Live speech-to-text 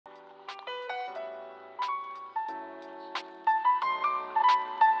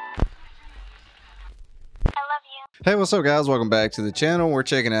Hey, what's up guys? Welcome back to the channel. We're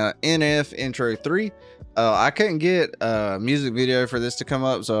checking out NF Intro 3. I couldn't get a music video for this to come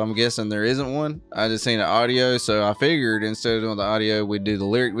up, so I'm guessing there isn't one. I just seen the audio, so I figured instead of doing the audio, we'd do the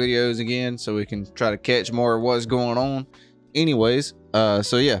lyric videos again so we can try to catch more of what's going on. Anyways,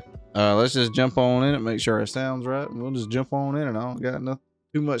 so yeah, let's just jump on in it, make sure it sounds right, and we'll just jump on in it. I don't got nothing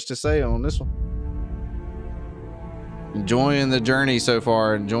too much to say on this one. Enjoying the journey so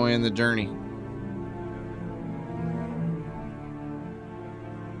far, enjoying the journey.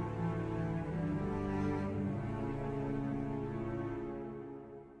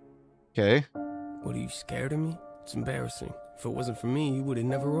 Okay. What, are you scared of me? It's embarrassing. If it wasn't for me, you would have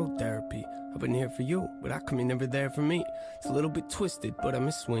never wrote therapy. I've been here for you, but how come you're never there for me? It's a little bit twisted, but I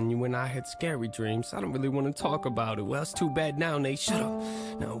miss when you and I had scary dreams. I don't really want to talk about it. Well, it's too bad now, Nate. Shut up.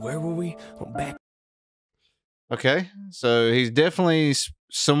 Now, where were we? I'm back. Okay, so he's definitely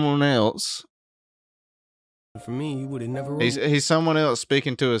someone else. For me, you would have never wrote He's someone else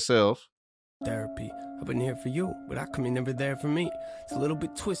speaking to himself. Therapy. I've been here for you, but how come you're never there for me? It's a little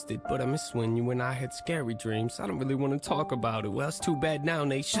bit twisted, but I miss when you and I had scary dreams. I don't really want to talk about it. Well, it's too bad now,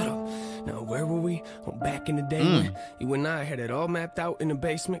 Nate. Shut up. Now, where were we? I'm back in the day when you and I had it all mapped out in the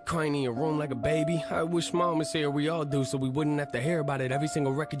basement, crying in your room like a baby. I wish mom was here, we all do, so we wouldn't have to hear about it every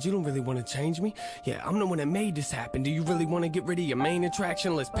single record. You don't really want to change me? Yeah, I'm the one that made this happen. Do you really want to get rid of your main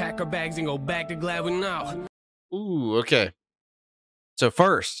attraction? Let's pack our bags and go back to Gladwin now. Ooh, okay. So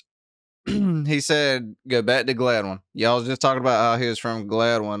first, he said go back to Gladwin. Y'all was just talking about how he was from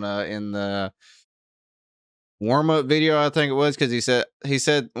Gladwin in the warm-up video, I think it was, because he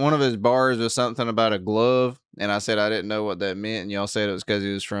said one of his bars was something about a glove, and I said I didn't know what that meant, and y'all said it was because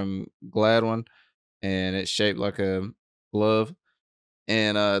he was from Gladwin and it's shaped like a glove.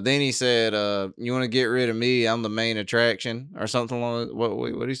 And then he said, you want to get rid of me, I'm the main attraction, or something along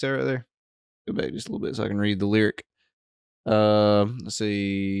what did he say right there? Go back just a little bit so I can read the lyric. Let's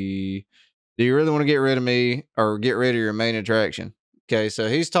see. Do you really want to get rid of me or get rid of your main attraction? Okay, so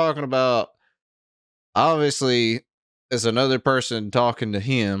he's talking about, obviously it's another person talking to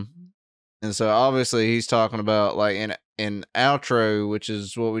him, and so obviously he's talking about, like, in outro, which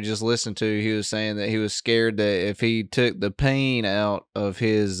is what we just listened to, he was saying that he was scared that if he took the pain out of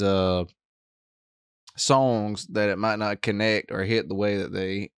his songs, that it might not connect or hit the way that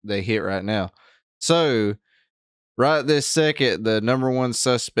they hit right now. So right this second, the number one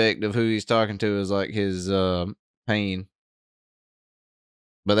suspect of who he's talking to is like his pain.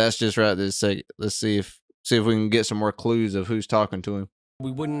 But that's just right this second. Let's see if we can get some more clues of who's talking to him.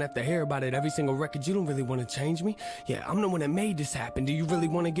 We wouldn't have to hear about it every single record. You don't really want to change me? Yeah, I'm the one that made this happen. Do you really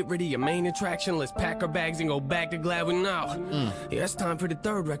want to get rid of your main attraction? Let's pack our bags and go back to Gladwin now. Yeah, it's time for the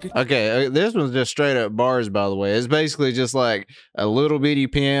third record. Okay, this one's just straight up bars, by the way. It's basically just like a little bitty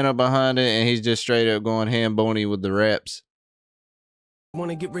piano behind it, and he's just straight up going ham bony with the raps. Want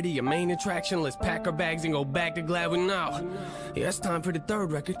to get rid of your main attraction? Let's pack our bags and go back to Gladwin now. Yeah, it's time for the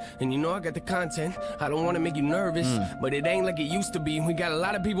third record, and you know I got the content. I don't want to make you nervous, but it ain't like it used to be. We got a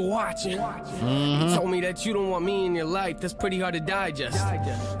lot of people watching. You told me that you don't want me in your life. That's pretty hard to digest.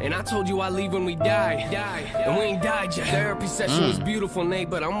 And I told you I leave when we die, and we ain't died yet. Therapy session was beautiful, Nate,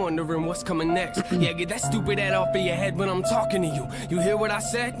 but I'm wondering what's coming next. Yeah, get that stupid head off of your head when I'm talking to you. You hear what I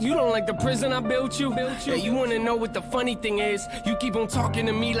said? You don't like the prison I built you? Yeah, you want to know what the funny thing is? You keep on talking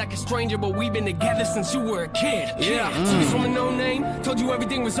to me like a stranger, but we've been together since you were a kid. Yeah, he's from a no name. Told you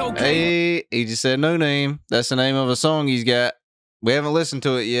everything was okay. Hey, he just said no name. That's the name of a song he's got. We haven't listened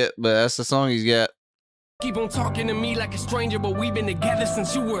to it yet, but that's the song he's got. Keep on talking to me like a stranger, but we've been together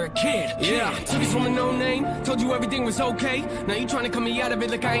since you were a kid. Yeah, he's from a no name. Told you everything was okay. Now you trying to cut me out of it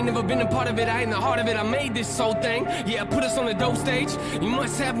like I ain't never been a part of it. I ain't the heart of it. I made this whole thing. Yeah, put us on the dope stage. You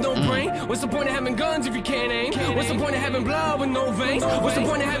must have no brain. What's the point of having guns if you can't aim? What's the point of having blood with no veins? What's the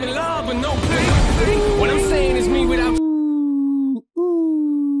point of having love with no pain? What I'm saying is me without.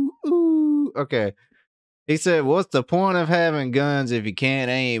 Okay. He said, what's the point of having guns if you can't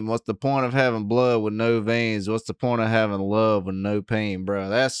aim? What's the point of having blood with no veins? What's the point of having love with no pain, bro?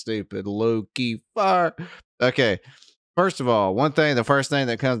 That's stupid. Low-key fire. Okay. First of all, the first thing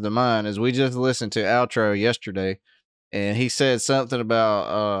that comes to mind is we just listened to outro yesterday, and he said something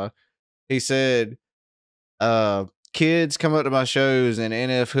about, kids come up to my shows in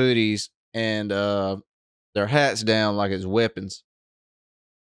NF hoodies and their hats down like it's weapons.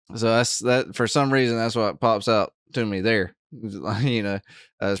 So that for some reason, that's what pops out to me there. You know,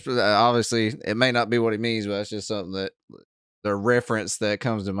 obviously it may not be what he means, but that's just something that the reference that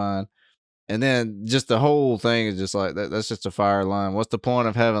comes to mind. And then just the whole thing is just like that. That's just a fire line. What's the point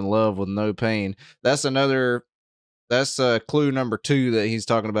of having love with no pain? That's clue number 2 that he's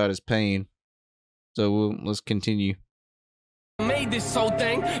talking about is pain. So let's continue. Made this whole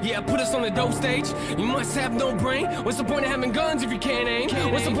thing, yeah, put us on the dope stage. You must have no brain. What's the point of having guns if you can't aim?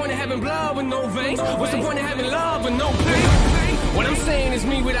 What's the point of having blood with no veins? What's the point of having love with no pain? What I'm saying is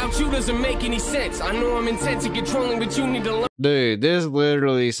me without you doesn't make any sense. I know I'm intense and controlling, but you need to learn. Dude, this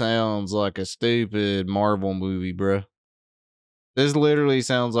literally sounds like a stupid Marvel movie, bro. This literally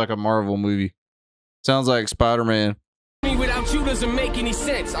sounds like a Marvel movie. Sounds like Spider-Man. Me without you doesn't make any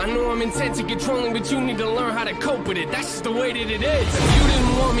sense. I know I'm intense and controlling, but you need to learn how to cope with it. That's just the way that it is. If you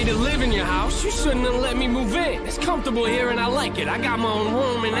didn't want me to live in your house, you shouldn't have let me move in. It's comfortable here and I like it. I got my own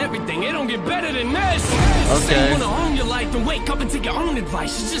room and everything. It don't get better than this. Okay. Say you wanna own your life, then wake up and take your own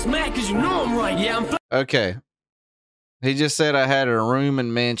advice. You're just mad because you know I'm right. Yeah, I'm. Okay. He just said I had a room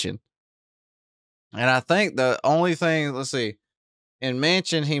and mansion. And I think the only thing, let's see. In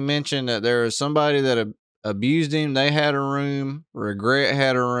mansion, he mentioned that there was somebody that abused him. They had a room. Regret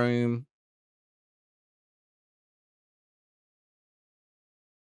had a room.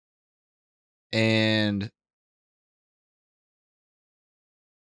 And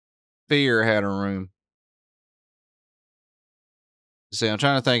Fear had a room. See, I'm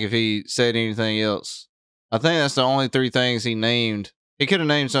trying to think if he said anything else. I think that's the only three things he named. He could have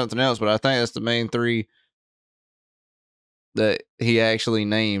named something else, but I think that's the main three that he actually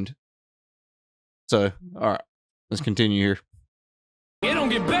named. So, all right, let's continue here. It don't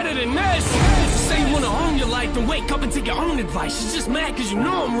get better than this. Say you wanna own your life, then wake up and take your own advice. You're just mad because you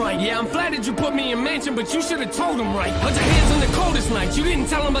know I'm right. Yeah, I'm flattered you put me in mansion, but you should have told him right. Put your hands on the coldest nights. You didn't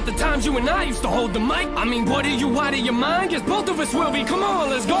tell him about the times you and I used to hold the mic. I mean, what are you out of your mind? Guess both of us will be. Come on,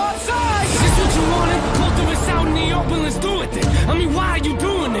 let's go outside. Is this what you wanted? Both of us out in the open, let's do it then. I mean, why are you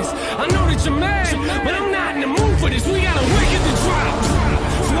doing this? I know that you're mad, but I'm not in the mood for this. We got a wicked to drop.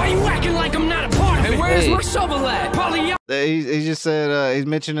 So why you acting like I'm not a part of it? Hey, where's my shovel at? Probably. He just said he's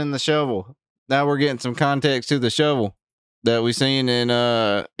mentioning the shovel. Now we're getting some context to the shovel that we seen in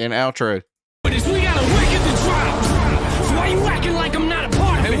outro. We got a wicked to drop. So why you acting like I'm not a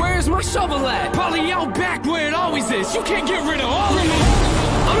part of it? Hey, where's my shovel at? Probably out back where it always is. You can't get rid of all of me.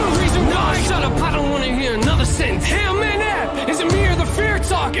 I'm the reason why. Shut up, I don't want to hear another sentence. Hell, man, is it me or the fear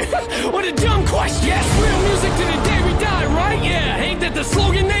talking? What a dumb question. Yes, real music to the day we die, right? Yeah, ain't that the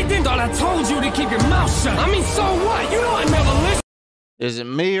slogan, Nathan? Thought I told you to keep your mouth shut. I mean, so what? You know I never listen. Is it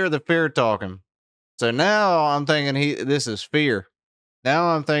me or the fear talking? So now I'm thinking this is Fear.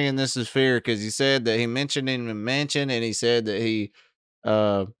 Now I'm thinking this is Fear because he said that he mentioned him in mansion and he said that he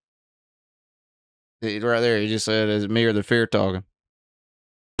right there, he just said, is it me or the fear talking?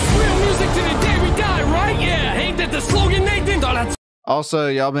 Real music to the day we die, right? Yeah, ain't that the slogan, Nathan? Also,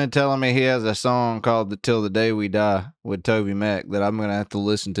 y'all been telling me he has a song called Till the Day We Die with Toby Mac that I'm going to have to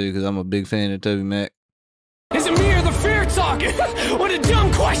listen to because I'm a big fan of Toby Mac. Is it me or the fear talking? What a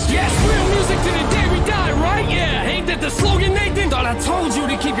dumb question. Yes, real music to the day we die, right? Yeah, ain't that the slogan, Nathan? Thought I told you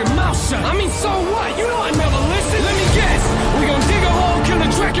to keep your mouth shut. I mean, so what? You know I never listen. Let me guess. We gon' dig a hole, kill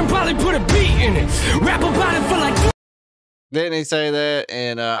a track, and probably put a beat in it. Rap about it for like... Didn't he say that?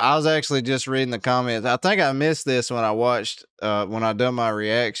 And I was actually just reading the comments. I think I missed this when I watched, when I done my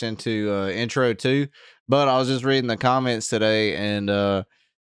reaction to intro 2, but I was just reading the comments today, and I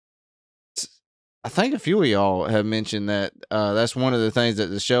think a few of y'all have mentioned that that's one of the things that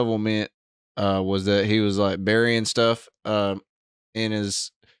the shovel meant was that he was like burying stuff in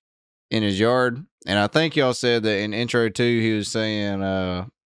his yard. And I think y'all said that in intro 2 he was saying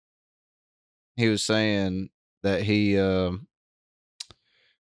that he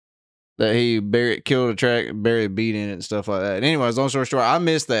killed a track, buried a beat in it and stuff like that. And anyways, long story short, I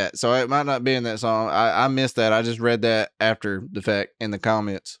missed that. So it might not be in that song. I missed that. I just read that after the fact in the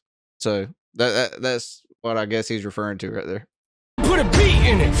comments. So that's what I guess he's referring to right there. Put a beat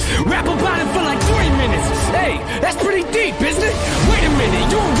in it. Rap about it for like 3 minutes. Hey, that's pretty deep, isn't it? Wait a minute,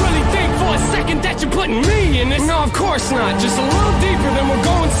 you don't really think for a second that you're putting me in this? No, of course not. Just a little deeper, then we'll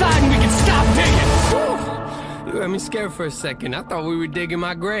go inside and we can stop digging. You had me scared for a second. I thought we were digging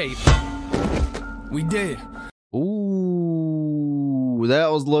my grave. We did. Ooh,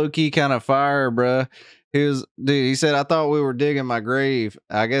 that was low-key kind of fire, bruh. He said, I thought we were digging my grave.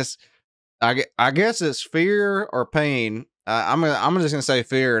 I guess it's fear or pain. I'm just gonna say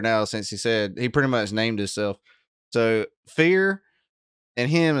fear now since he pretty much named himself. So fear and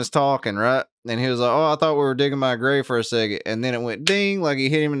him is talking, right? And he was like, oh, I thought we were digging my grave for a second. And then it went ding, like he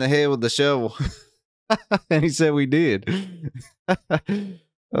hit him in the head with the shovel. And he said we did.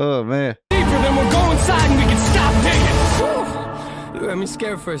 Oh, man. Deeper, then we'll go inside and we can stop digging. You had me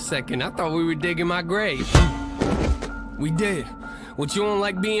scared for a second. I thought we were digging my grave. We did. What, you don't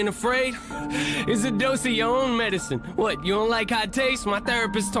like being afraid? It's a dose of your own medicine. What, you don't like how it tastes? My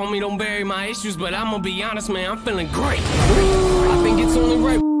therapist told me don't bury my issues, but I'm gonna be honest, man, I'm feeling great. I think it's only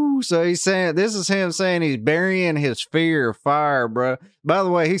right. So he's saying, this is him saying he's burying his fear of fire, bro. By the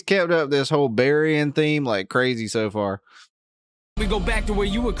way, he's kept up this whole burying theme like crazy so far. We go back to where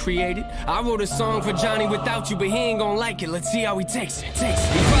you were created. I wrote a song for Johnny without you, but he ain't gonna like it. Let's see how he takes it.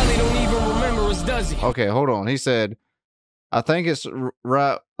 He probably don't even remember us, does he? Okay, hold on. He said, I think it's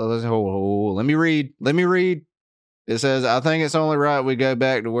right. Hold. Let me read. It says, I think it's only right we go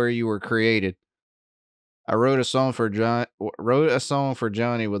back to where you were created. I wrote a song for Johnny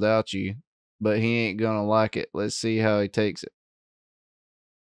without you, but he ain't gonna like it. Let's see how he takes it.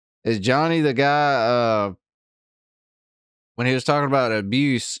 Is Johnny the guy when he was talking about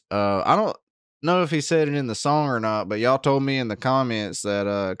abuse? I don't know if he said it in the song or not, but y'all told me in the comments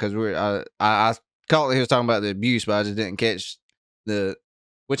that because I caught that he was talking about the abuse, but I just didn't catch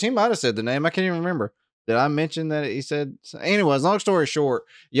which he might have said the name. I can't even remember. Did I mention that he said? Anyways, long story short,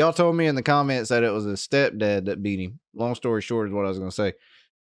 y'all told me in the comments that it was his stepdad that beat him. Long story short is what I was going to say.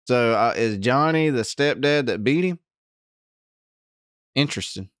 So is Johnny the stepdad that beat him?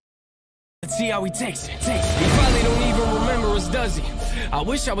 Interesting. Let's see how he takes it. He probably don't even remember us, does he? I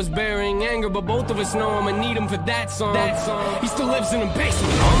wish I was burying anger, but both of us know I'ma need him for that song. He still lives in the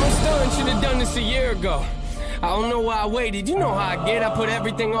basement. Almost done, should have done this a year ago. I don't know why I waited, you know how I get. I put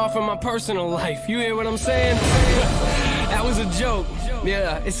everything off in my personal life. You hear what I'm saying? That was a joke.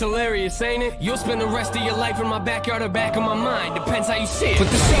 Yeah, it's hilarious, ain't it? You'll spend the rest of your life in my backyard or back of my mind. Depends how you see it. Put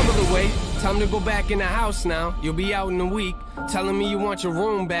the shovel away. Time to go back in the house now. You'll be out in a week. Telling me you want your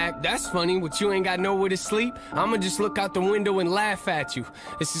room back. That's funny, but you ain't got nowhere to sleep. I'ma just look out the window and laugh at you.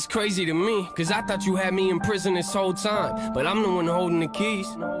 This is crazy to me, cause I thought you had me in prison this whole time. But I'm the one holding the keys.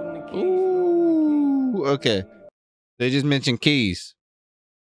 Ooh, okay. They just mentioned keys.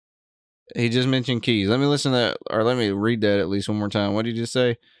 He just mentioned keys. Let me listen to that, or let me read that at least one more time. What did you just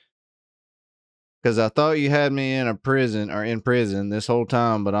say? Because I thought you had me in prison this whole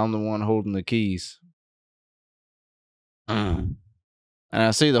time, but I'm the one holding the keys. And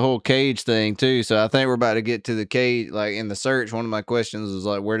I see the whole cage thing too. So I think we're about to get to the cage. Like in the search, one of my questions was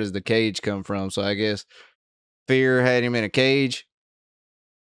like, where does the cage come from? So I guess fear had him in a cage.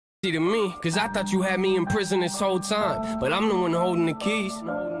 To me, cause I thought you had me in prison this whole time, but I'm the one holding the keys.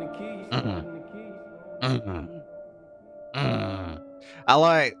 I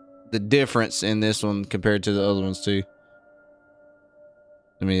like the difference in this one compared to the other ones too.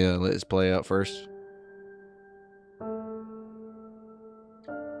 Let me let this play out first.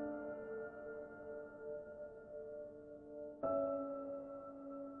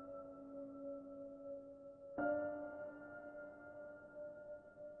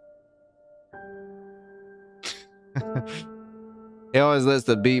 He always lets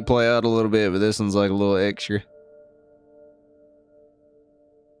the beat play out a little bit, but this one's like a little extra.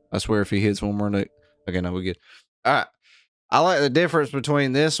 I swear if he hits one more note. Okay, no, we're good. All right. I like the difference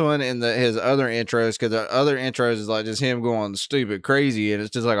between this one and his other intros, because the other intros is like just him going stupid crazy, and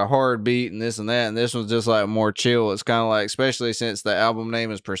it's just like a hard beat and this and that, and this one's just like more chill. It's kind of like, especially since the album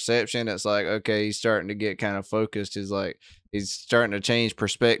name is Perception, it's like, okay, he's starting to get kind of focused. He's starting to change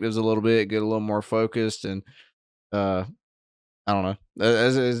perspectives a little bit, get a little more focused, and I don't know.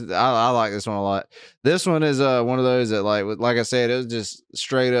 I like this one a lot. This one is one of those that like I said, it was just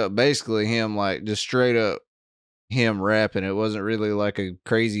straight up basically him, like just straight up him rapping. It wasn't really like a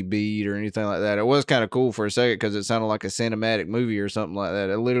crazy beat or anything like that. It was kind of cool for a second because it sounded like a cinematic movie or something like that.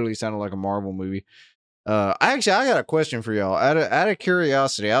 It literally sounded like a Marvel movie. I got a question for y'all. Out of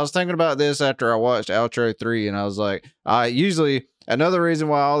curiosity, I was thinking about this after I watched Outro 3, and I was like, another reason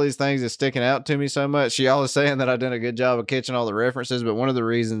why all these things is sticking out to me so much. Y'all is saying that I did a good job of catching all the references, but one of the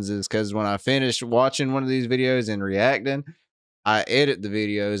reasons is because when I finished watching one of these videos and reacting, I edit the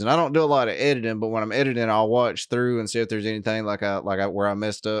videos, and I don't do a lot of editing, but when I'm editing, I'll watch through and see if there's anything where I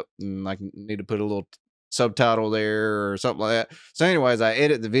messed up and like need to put a little subtitle there or something like that. So anyways, I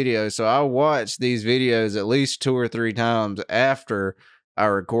edit the video, so I watch these videos at least 2 or 3 times after I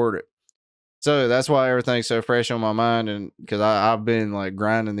record it. So that's why everything's so fresh on my mind, and because I've been like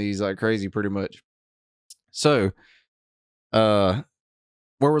grinding these like crazy pretty much. So where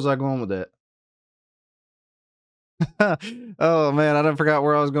was I going with that? Oh man, I done forgot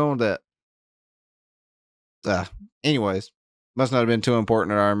where I was going with that. Anyways, must not have been too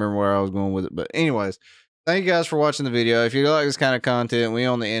important that I remember where I was going with it. But anyways, thank you guys for watching the video. If you like this kind of content, we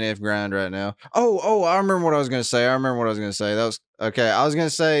on the NF grind right now. Oh, I remember what I was going to say. That was okay. I was going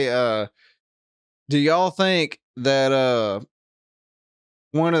to say, do y'all think that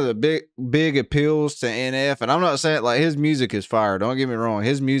one of the big appeals to NF, and I'm not saying like his music is fire. Don't get me wrong,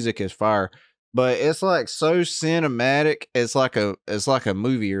 his music is fire, but it's like so cinematic. It's like a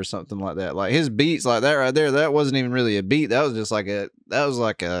movie or something like that. Like his beats, like that right there, that wasn't even really a beat. That was just like a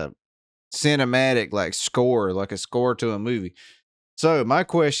cinematic like score, like a score to a movie. So my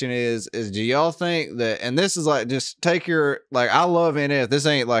question is do y'all think that, and this is like, just take your, like, I love NF. This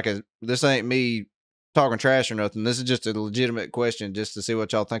ain't me talking trash or nothing. This is just a legitimate question just to see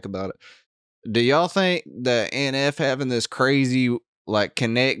what y'all think about it. Do y'all think that NF having this crazy, like,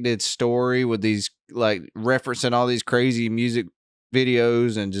 connected story with these, like, referencing all these crazy music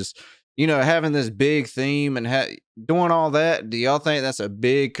videos and just, you know, having this big theme and doing all that, do y'all think that's a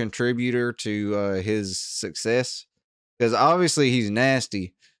big contributor to his success? Because obviously he's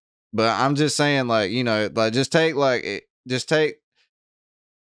nasty, but I'm just saying, like, you know, like try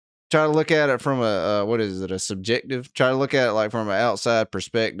to look at it from a what is it, a subjective? Try to look at it like from an outside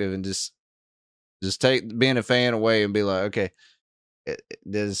perspective, and just take being a fan away and be like, okay,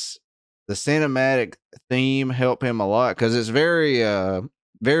 does the cinematic theme help him a lot? Because it's very,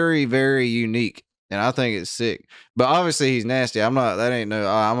 very, very unique, and I think it's sick. But obviously he's nasty. I'm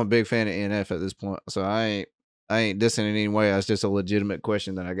a big fan of NF at this point, so I ain't dissing in any way. That's just a legitimate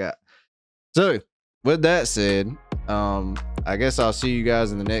question that I got. So with that said, I guess I'll see you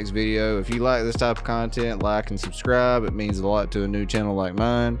guys in the next video. If you like this type of content, like and subscribe. It means a lot to a new channel like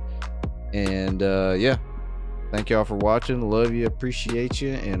mine. And yeah, thank y'all for watching. Love you, appreciate you,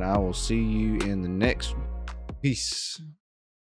 and I will see you in the next one. Peace.